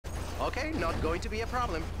Okay, not going to be a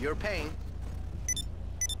problem. You're paying.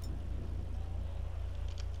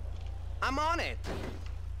 I'm on it.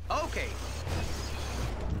 Okay.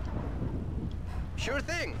 Sure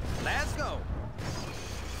thing. Let's go.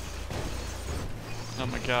 Oh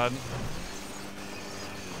my god.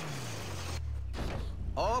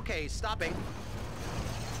 Okay, stopping.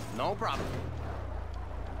 No problem.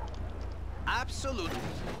 Absolutely.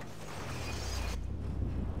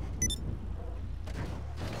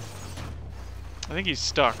 I think he's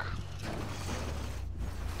stuck.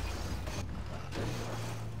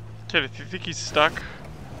 Kid, if you think he's stuck.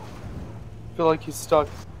 I feel like he's stuck.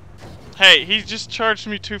 Hey, he just charged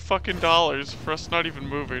me $2 fucking for us not even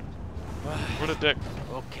moving. What a dick.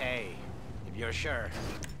 Okay, if you're sure.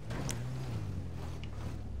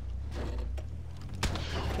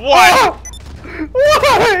 Why?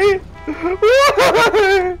 Why?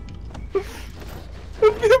 Why?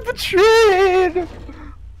 I'm getting betrayed.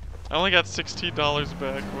 I only got $16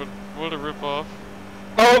 back. What a ripoff.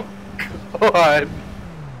 Oh God.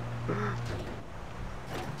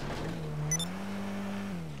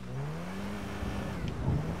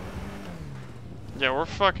 Yeah, we're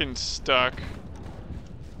fucking stuck.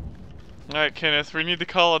 Alright, Kenneth, we need to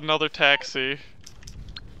call another taxi.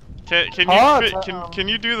 Can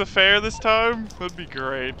you do the fare this time? That'd be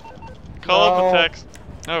great. Call up a taxi.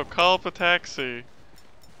 No, call up a taxi.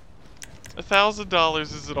 $1,000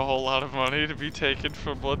 isn't a whole lot of money to be taken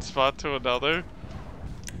from one spot to another.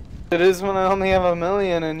 It is when I only have $1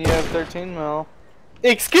 million and you have 13 mil.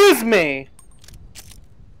 Excuse me!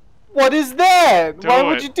 What is that? Why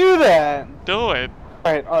would you do that? Do it.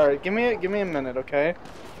 Alright, give me a minute, okay?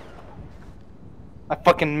 I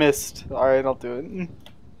fucking missed. Alright, I'll do it.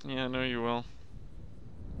 Yeah, I know you will.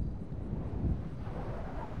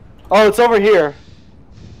 Oh, it's over here.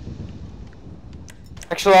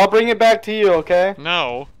 Actually, I'll bring it back to you, okay?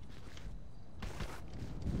 No.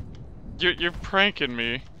 You're pranking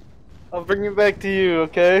me. I'll bring it back to you,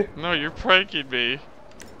 okay? No, you're pranking me.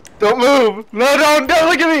 Don't move! No, don't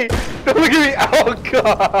look at me! Don't look at me! Oh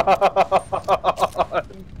God!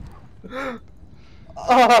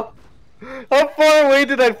 How far away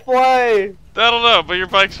did I fly? I don't know, but your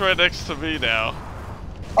bike's right next to me now.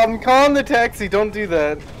 I'm calling the taxi, don't do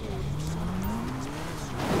that.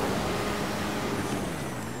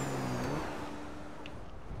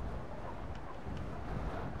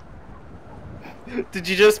 Did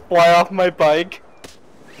you just fly off my bike?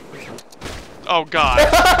 Oh God.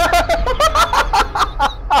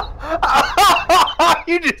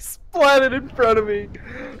 You just splatted in front of me.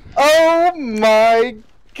 Oh my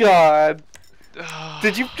God.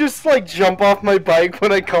 Did you just like jump off my bike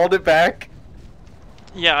when I called it back?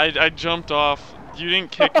 Yeah, I jumped off. You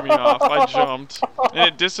didn't kick me off. I jumped. And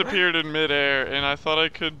it disappeared in midair, and I thought I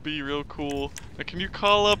could be real cool. Now, can you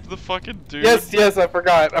call up the fucking dude? Yes, I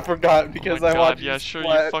forgot because I watched you yeah, sure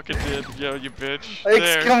splat. you fucking did. Yo, you bitch.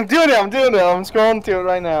 I'm doing it, I'm scrolling to it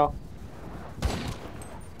right now.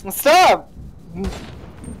 Stop!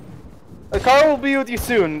 A car will be with you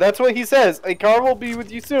soon. That's what he says. A car will be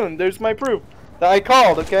with you soon. There's my proof that I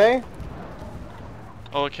called, okay?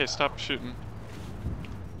 Oh, okay, stop shooting.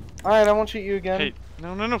 Alright, I won't shoot you again. Hey,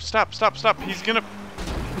 no, stop. He's gonna...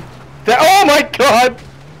 Oh my God!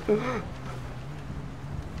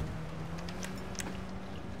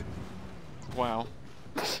 Wow.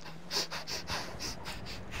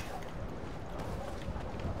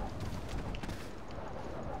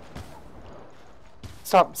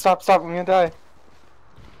 Stop, I'm gonna die.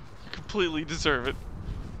 You completely deserve it.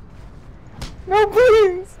 No,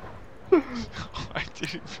 please! I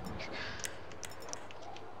didn't...